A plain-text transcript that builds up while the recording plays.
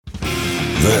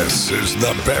This is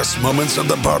the best moments of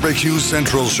the BBQ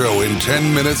Central Show in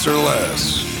 10 minutes or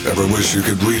less. Ever wish you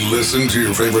could re-listen to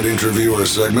your favorite interview or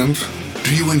segment?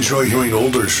 Do you enjoy hearing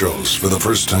older shows for the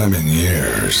first time in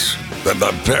years? Then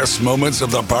the best moments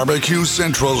of the BBQ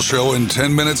Central Show in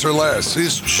 10 minutes or less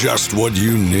is just what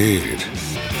you need.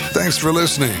 Thanks for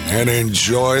listening and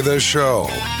enjoy the show.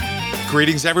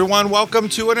 Greetings, everyone. Welcome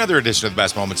to another edition of the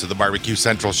best moments of the BBQ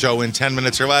Central Show in 10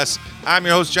 minutes or less. I'm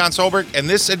your host, John Solberg, and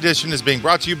this edition is being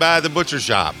brought to you by The Butcher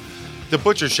Shop. The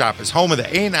Butcher Shop is home of the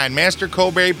A9 Master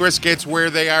Kobe briskets, where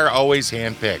they are always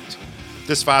handpicked.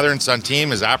 This father and son team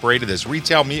has operated this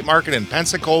retail meat market in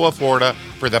Pensacola, Florida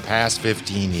for the past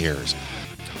 15 years.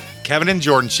 Kevin and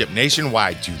Jordan ship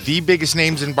nationwide to the biggest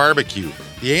names in barbecue.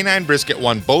 The A9 brisket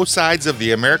won both sides of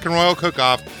the American Royal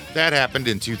Cook-Off that happened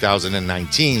in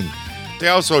 2019. They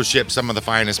also ship some of the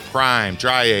finest prime,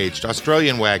 dry-aged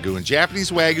Australian Wagyu and Japanese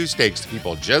Wagyu steaks to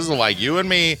people just like you and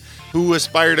me who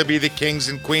aspire to be the kings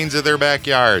and queens of their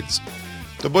backyards.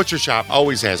 The Butcher Shop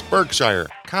always has Berkshire,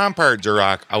 Compart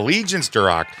Duroc, Allegiance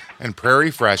Duroc, and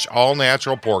Prairie Fresh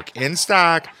all-natural pork in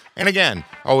stock, and again,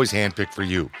 always handpicked for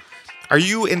you. Are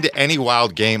you into any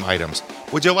wild game items?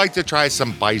 Would you like to try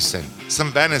some bison,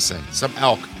 some venison, some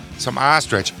elk, some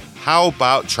ostrich? How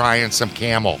about trying some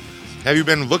camel? Have you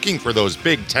been looking for those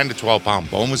big 10 to 12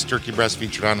 pound boneless turkey breasts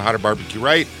featured on How to Barbecue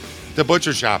Right? The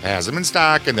Butcher Shop has them in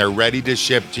stock and they're ready to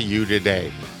ship to you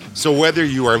today. So whether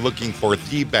you are looking for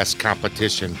the best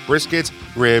competition, briskets,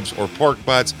 ribs, or pork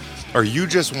butts, or you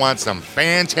just want some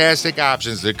fantastic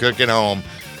options to cook at home,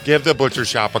 give the Butcher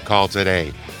Shop a call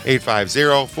today.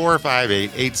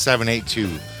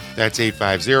 850-458-8782. That's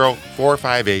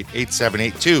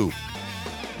 850-458-8782.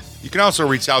 You can also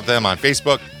reach out to them on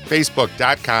Facebook,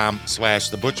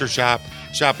 facebook.com/The Butcher Shop.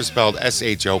 Shop is spelled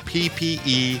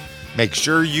SHOPPE. Make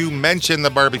sure you mention the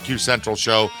Barbecue Central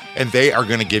Show, and they are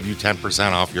going to give you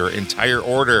 10% off your entire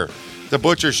order. The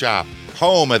Butcher Shop,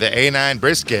 home of the A9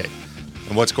 brisket.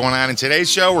 And what's going on in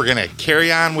today's show? We're going to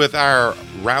carry on with our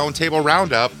roundtable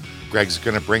roundup. Greg's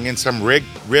going to bring in some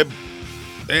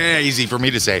easy for me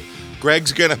to say.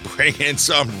 Greg's going to bring in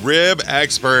some rib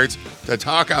experts to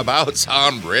talk about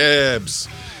some ribs.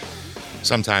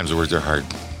 Sometimes the words are hard.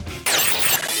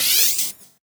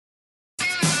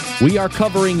 We are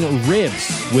covering ribs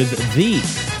with the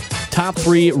top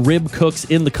 3 rib cooks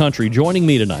in the country. Joining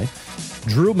me tonight,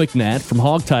 Drew McNatt from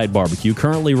Hogtied Barbecue,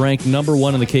 currently ranked number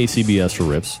 1 in the KCBS for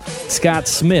ribs. Scott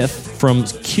Smith from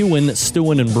Kewin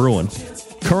Stewin and Brewin,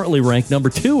 currently ranked number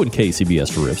 2 in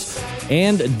KCBS for ribs.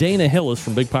 And Dana Hillis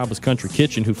from Big Papa's Country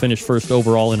Kitchen, who finished first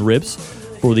overall in ribs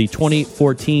for the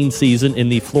 2014 season in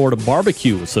the Florida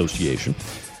Barbecue Association.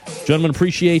 Gentlemen,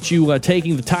 appreciate you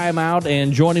taking the time out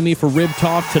and joining me for Rib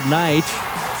Talk tonight.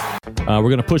 We're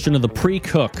going to push into the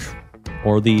pre-cook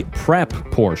or the prep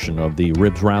portion of the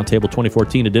Ribs Roundtable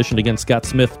 2014 edition. Again, Scott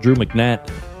Smith, Drew McNatt,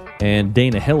 and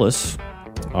Dana Hillis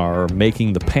are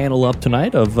making the panel up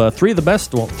tonight of three of the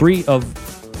best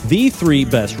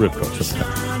rib cooks.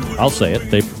 I'll say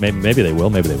it. Maybe they will,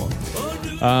 maybe they won't.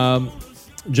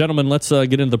 Gentlemen, let's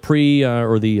get into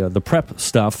the the prep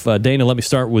stuff. Dana, let me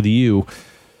start with you.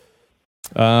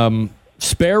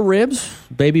 Spare ribs,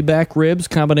 baby back ribs,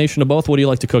 combination of both. What do you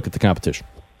like to cook at the competition?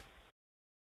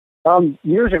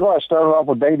 Years ago, I started off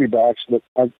with baby backs, but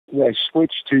I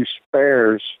switched to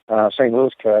spares, St.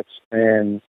 Louis cuts,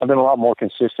 and I've been a lot more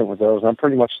consistent with those. I'm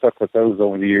pretty much stuck with those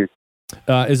over the years.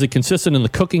 Is it consistent in the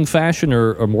cooking fashion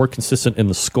or more consistent in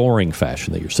the scoring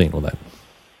fashion that you're seeing with that?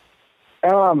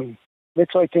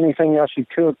 It's like anything else you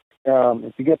cook.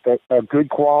 If you get a good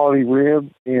quality rib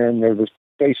and they're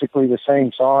basically the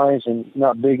same size and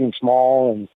not big and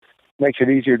small, and makes it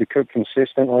easier to cook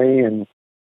consistently. And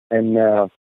as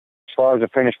far as the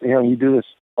finish, you do this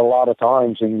a lot of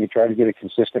times and you try to get a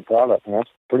consistent product, and that's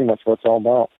pretty much what it's all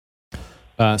about.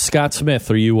 Scott Smith,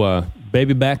 are you a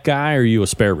baby back guy or are you a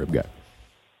spare rib guy?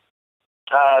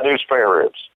 I do spare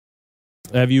ribs.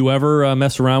 Have you ever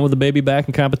messed around with the baby back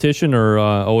in competition, or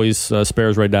always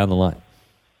spares right down the line?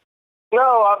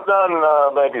 No, I've done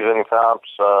babies in comps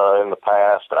in the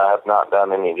past. I have not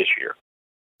done any this year.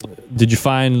 Did you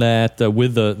find that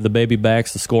with the baby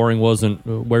backs, the scoring wasn't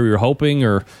where you were hoping,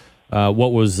 or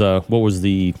what was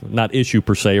the, not issue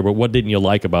per se, but what didn't you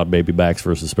like about baby backs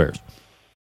versus spares?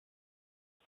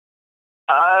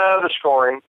 The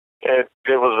scoring. It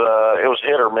was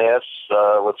hit or miss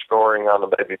with scoring on the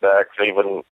baby backs,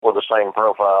 even with the same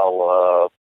profile.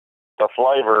 The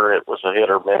flavor, it was a hit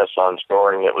or miss on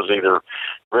scoring. It was either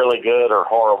really good or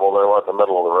horrible. There wasn't the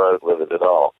middle of the road with it at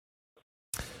all.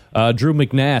 Drew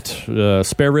McNatt,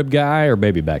 spare rib guy or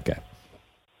baby back guy?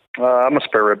 I'm a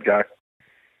spare rib guy.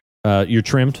 You're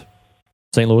trimmed,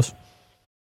 St. Louis?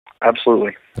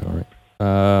 Absolutely. All right.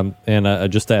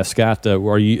 And just to ask Scott,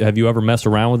 have you ever messed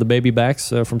around with the baby backs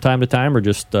from time to time, or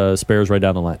just spares right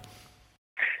down the line?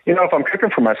 If I'm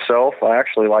cooking for myself, I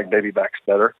actually like baby backs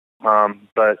better.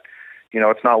 But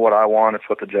it's not what I want. It's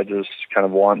what the judges kind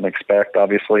of want and expect,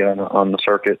 obviously, on the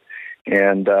circuit.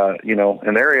 And,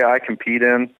 in the area I compete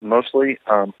in mostly,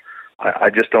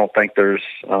 I just don't think there's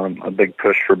a big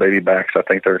push for baby backs. I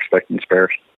think they're expecting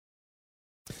spares.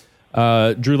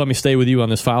 Drew, let me stay with you on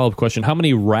this follow-up question. How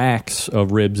many racks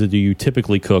of ribs do you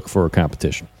typically cook for a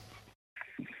competition?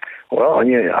 Well,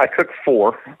 I cook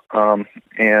 4,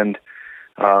 and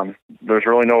there's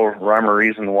really no rhyme or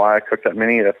reason why I cook that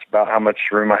many. That's about how much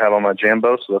room I have on my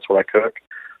Jambo, so that's what I cook.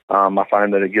 I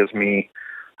find that it gives me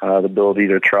the ability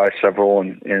to try several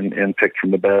and pick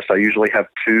from the best. I usually have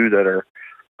 2 that are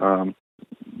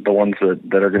the ones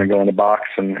that are going to go in the box,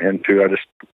 and 2 I just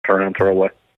turn and throw away.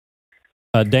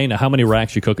 Dana, how many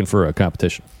racks you cooking for a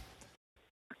competition?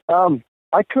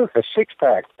 I cook a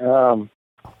 6-pack.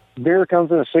 Beer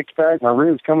comes in a 6-pack. My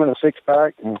ribs come in a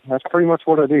 6-pack, and that's pretty much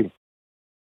what I do.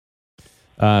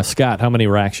 Scott, how many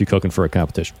racks you cooking for a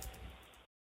competition?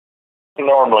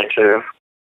 Normally 2.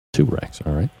 2 racks,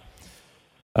 all right.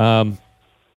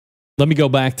 Let me go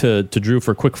back to Drew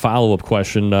for a quick follow-up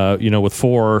question. With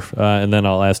 4, and then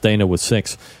I'll ask Dana with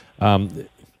 6.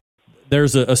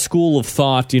 There's a school of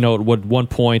thought, at one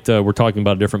point, we're talking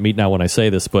about a different meat now when I say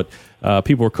this, but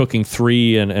people were cooking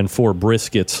 3 and 4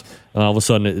 briskets, and all of a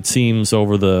sudden it seems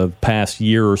over the past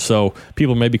year or so,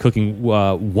 people may be cooking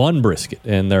 1 brisket,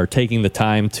 and they're taking the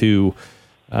time to,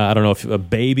 I don't know if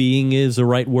babying is the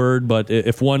right word, but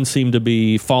if one seemed to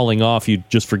be falling off, you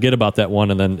just forget about that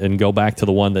one and go back to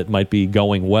the one that might be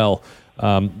going well.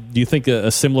 Do you think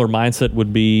a similar mindset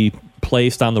would be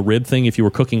placed on the rib thing? If you were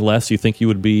cooking less, you think you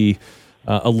would be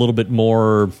a little bit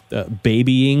more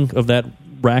babying of that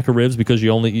rack of ribs because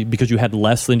you had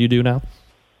less than you do now?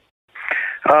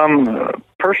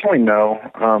 Personally, no.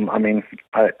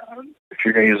 If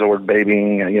you're going to use the word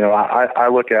babying, I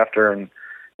look after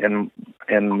and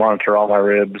monitor all my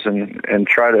ribs and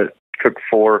try to cook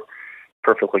 4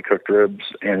 perfectly cooked ribs.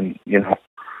 And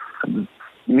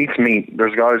meat's meat.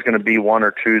 There's always going to be 1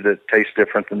 or 2 that taste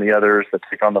different than the others, that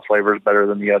take on the flavors better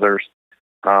than the others.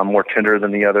 More tender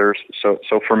than the others. So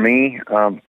for me,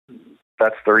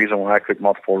 that's the reason why I cook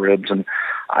multiple ribs. And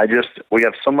we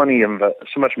have so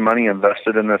much money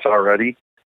invested in this already.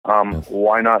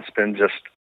 Why not spend just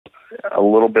a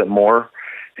little bit more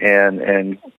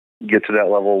and get to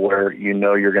that level where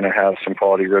you're going to have some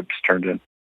quality ribs turned in?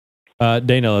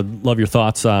 Dana, I'd love your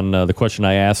thoughts on the question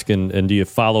I asked, and do you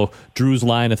follow Drew's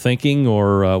line of thinking,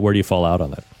 or where do you fall out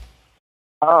on that?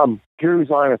 Drew's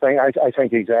line of thing, I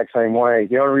think the exact same way.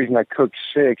 The only reason I cook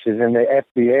 6 is in the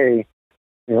FBA.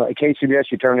 At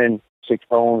KCBS, you turn in 6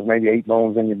 bones, maybe 8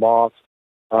 bones in your box.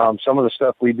 Some of the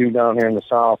stuff we do down here in the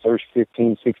South, there's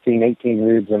 15, 16, 18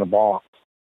 ribs in a box.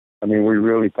 We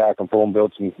really pack them full and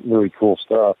build some really cool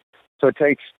stuff. So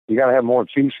you got to have more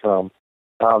to choose from.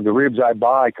 The ribs I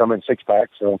buy come in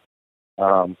 6-packs, so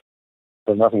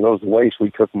nothing goes to waste. We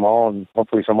cook them all, and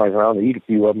hopefully somebody's around to eat a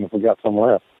few of them if we got some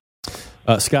left.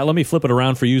 Scott, let me flip it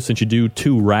around for you since you do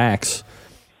 2 racks.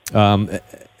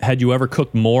 Had you ever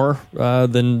cooked more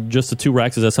than just the 2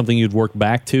 racks? Is that something you'd work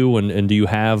back to? And do you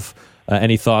have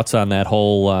any thoughts on that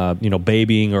whole,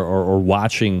 babying or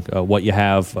watching what you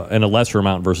have in a lesser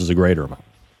amount versus a greater amount?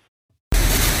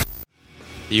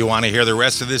 You want to hear the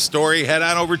rest of this story? Head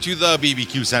on over to the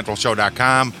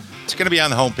bbqcentralshow.com. It's going to be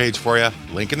on the homepage for you.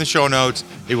 Link in the show notes.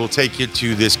 It will take you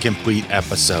to this complete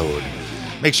episode.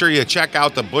 Make sure you check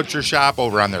out The Butcher Shop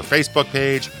over on their Facebook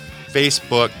page,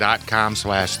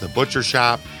 facebook.com/The Butcher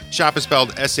Shop. Shop is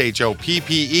spelled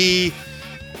SHOPPE.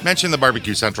 Mention the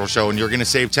Barbecue Central Show and you're going to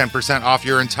save 10% off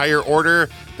your entire order.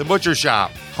 The Butcher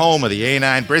Shop, home of the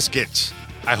A9 brisket.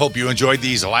 I hope you enjoyed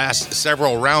these last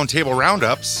several roundtable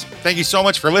roundups. Thank you so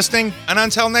much for listening. And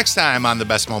until next time on the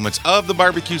best moments of the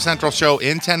Barbecue Central Show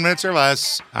in 10 minutes or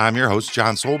less, I'm your host,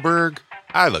 John Solberg.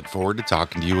 I look forward to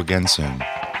talking to you again soon.